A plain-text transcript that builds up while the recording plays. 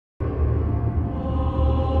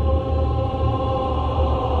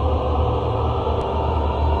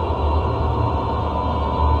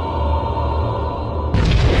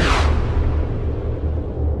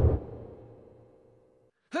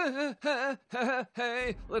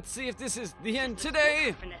Hey, let's see if this is the end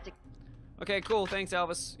today. Okay, cool. Thanks,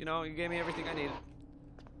 Elvis. You know, you gave me everything I needed.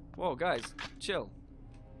 Whoa, guys, chill.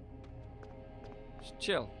 Just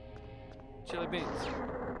chill. Chili beans.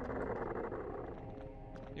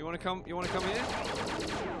 You wanna come? You wanna come here?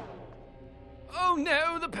 Oh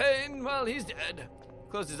no, the pain! Well, he's dead.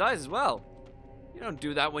 Closed his eyes as well. You don't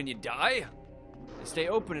do that when you die. They stay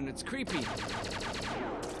open and it's creepy.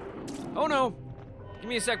 Oh no! Give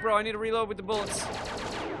me a sec, bro. I need to reload with the bullets.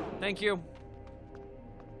 Thank you.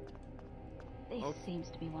 This seems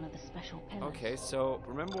to be one of the special pillars. Okay, so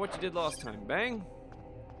remember what you did last time. Bang.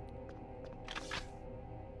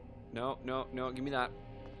 No, no, no. Give me that.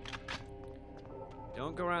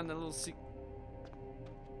 Don't go around the little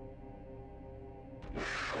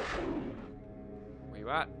Where you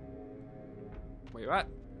at? Where you at?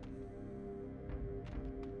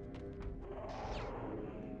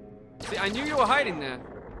 See, I knew you were hiding there.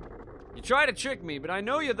 You tried to trick me, but I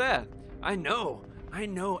know you're there. I know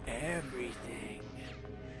everything.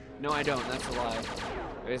 No, I don't. That's a lie.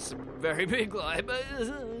 It's a very big lie, but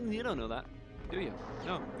you don't know that, do you?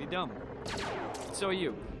 No, you're dumb. So are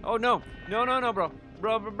you. Oh no, no, no, no, bro,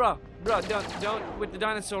 bro, don't with the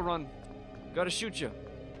dinosaur run. Gotta shoot you.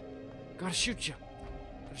 Gotta shoot you.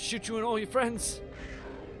 Gotta shoot you and all your friends.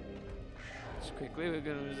 Just quickly, we're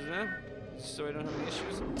gonna do that, so I don't have any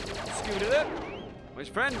issues. Scooby-Doo. Where's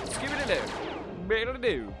your friend? Scooby-Doo.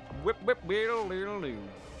 Beedle-doo. Whip, whip, beedle-doo.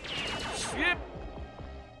 Ship.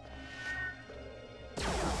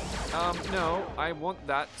 No, I want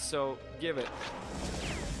that, so give it.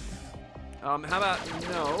 How about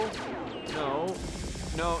no, no,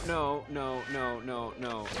 no, no, no, no, no, no,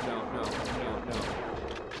 no, no, no.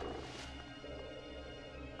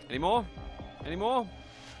 Any more? Any more?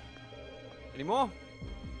 Any more?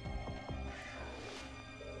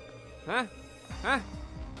 Huh? Huh?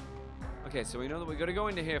 Okay, so we know that we gotta go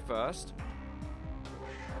into here first.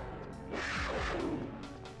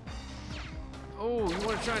 Oh, you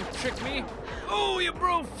wanna try and trick me? Oh, your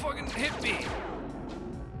bro fucking hit me!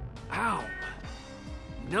 Ow.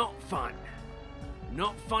 Not fun.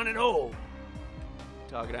 Not fun at all.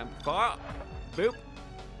 Target amplifier. Boop.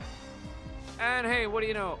 And hey, what do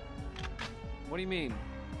you know? What do you mean?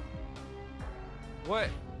 What?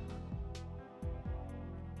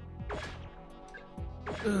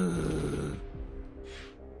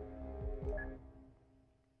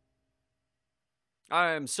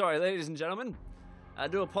 I'm sorry, ladies and gentlemen. I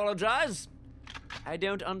do apologize. I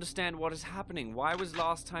don't understand what is happening. Why was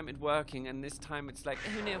last time it working and this time it's like,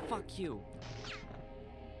 oh no, fuck you.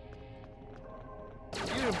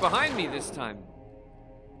 You're behind me this time.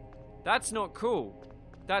 That's not cool.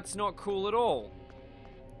 That's not cool at all.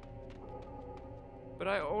 But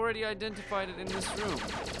I already identified it in this room.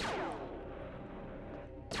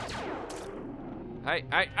 Hey,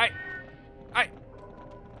 hey, hey! Hey!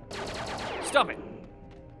 Stop it!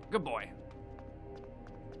 Good boy.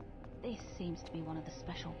 This seems to be one of the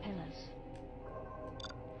special pillars.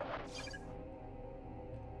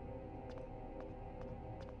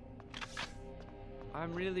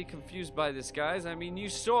 I'm really confused by this, guys. I mean, you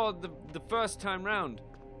saw the first time round.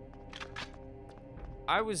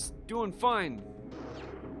 I was doing fine.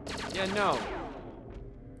 Yeah, no.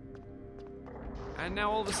 And now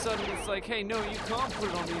all of a sudden it's like, hey, no, you can't put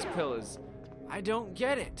it on these pillars. I don't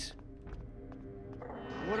get it.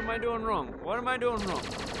 What am I doing wrong? What am I doing wrong?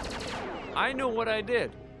 I know what I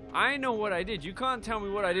did. I know what I did. You can't tell me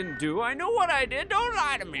what I didn't do. I know what I did. Don't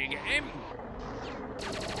lie to me, game.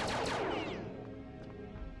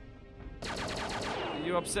 Are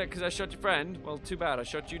you upset because I shot your friend? Well, too bad. I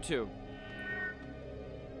shot you too.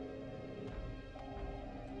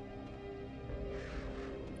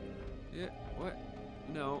 Yeah, what?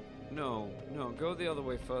 No, no, no. Go the other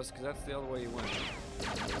way first because that's the other way you went.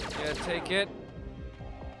 Yeah, take it.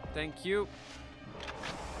 Thank you.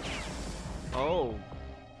 Oh.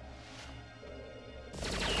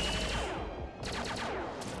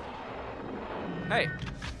 Hey.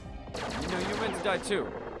 You know, you're meant to die too.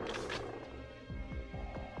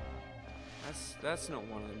 That's not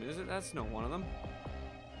one of them, is it? That's not one of them.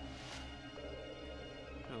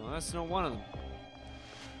 No, that's not one of them.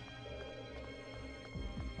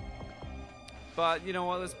 But, you know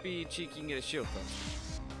what? Let's be cheeky and get a shield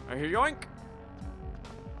first. I hear yoink!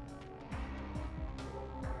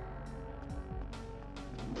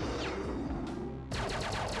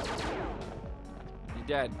 You're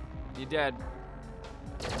dead. You're dead.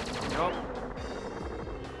 Nope.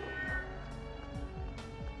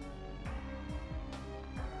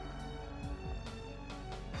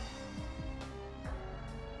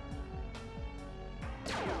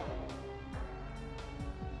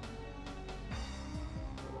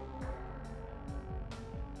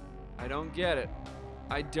 don't get it.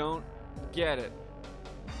 I don't get it.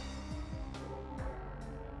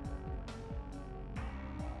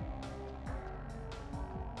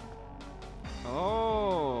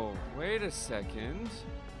 Oh, wait a second.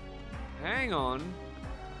 Hang on.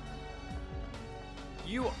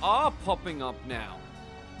 You are popping up now.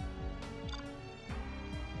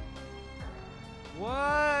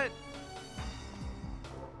 What?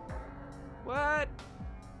 What?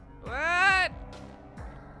 What?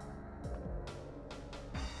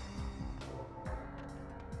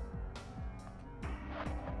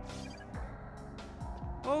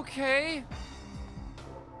 Okay.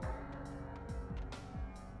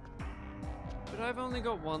 But I've only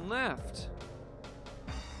got one left.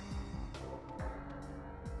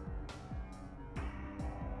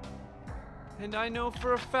 And I know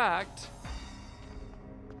for a fact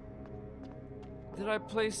that I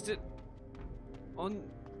placed it on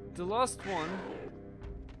the last one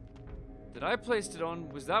that I placed it on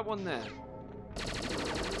was that one there.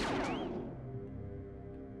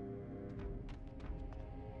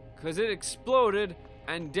 Because it exploded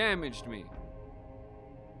and damaged me.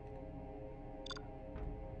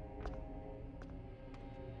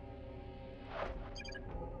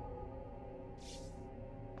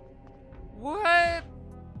 What?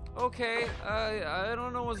 Okay, I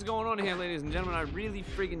don't know what's going on here, ladies and gentlemen. I really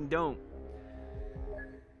friggin' don't.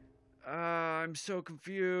 I'm so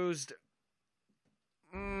confused.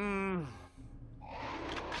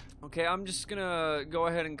 Okay, I'm just gonna go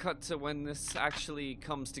ahead and cut to when this actually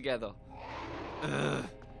comes together. No,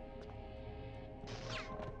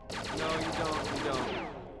 you don't.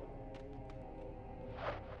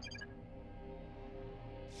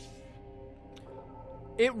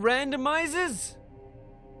 It randomizes?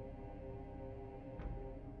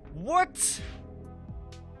 What?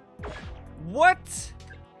 What?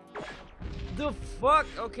 The fuck?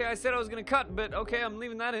 Okay, I said I was gonna cut, but okay, I'm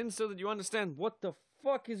leaving that in so that you understand what the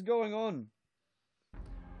fuck is going on.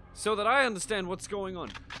 So that I understand what's going on.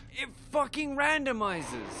 It fucking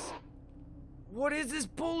randomizes. What is this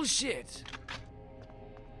bullshit?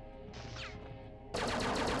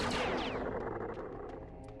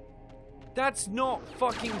 That's not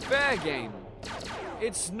fucking fair, game.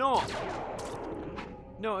 It's not.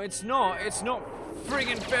 No, it's not. It's not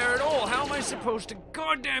friggin' fair at all. How am I supposed to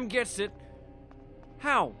goddamn guess it?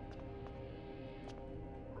 How?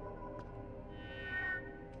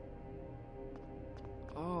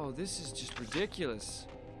 Oh, this is just ridiculous.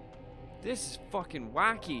 This is fucking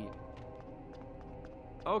wacky.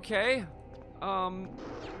 Okay.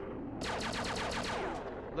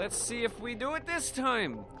 Let's see if we do it this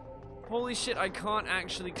time. Holy shit, I can't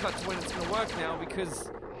actually cut to when it's gonna work now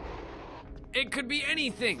because it could be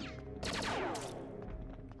anything.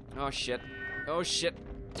 Oh shit. Oh shit.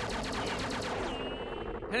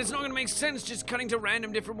 And it's not gonna make sense just cutting to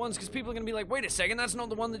random different ones because people are gonna be like, wait a second, that's not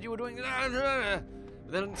the one that you were doing. But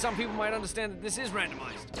then some people might understand that this is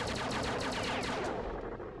randomized.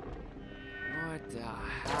 What the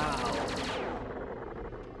hell?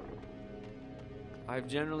 I've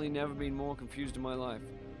generally never been more confused in my life.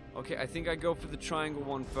 Okay, I think I go for the triangle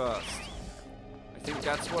one first. I think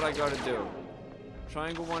that's what I gotta do.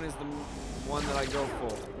 Triangle one is the one that I go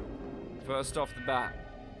for. First off the bat.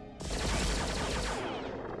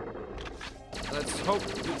 Let's hope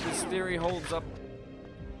that this theory holds up.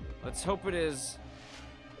 Let's hope it is.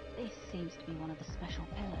 This seems to be one of the special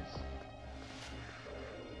pillars.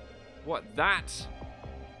 What, that?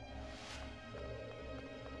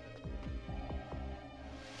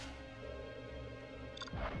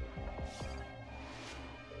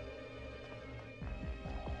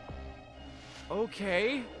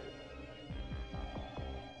 Okay.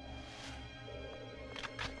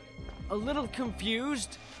 A little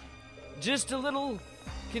confused. Just a little,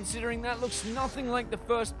 considering that looks nothing like the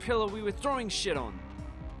first pillar we were throwing shit on.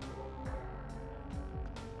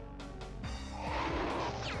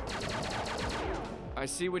 I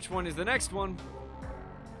see which one is the next one.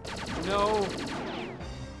 No.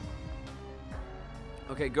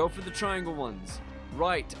 Okay, go for the triangle ones.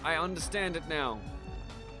 Right, I understand it now.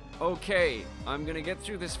 Okay, I'm gonna get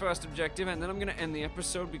through this first objective and then I'm gonna end the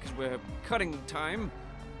episode because we're cutting time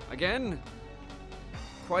again.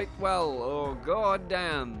 Quite well. Oh, god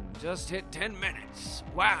damn. Just hit 10 minutes.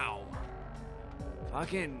 Wow.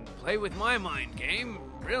 Fucking play with my mind, game.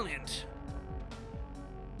 Brilliant.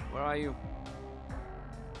 Where are you?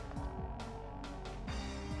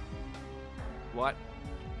 What?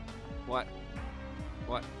 What?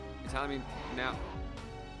 What? You're telling me now?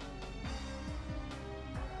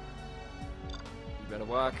 You better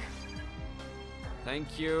work.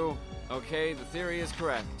 Thank you. Okay, the theory is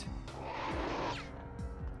correct.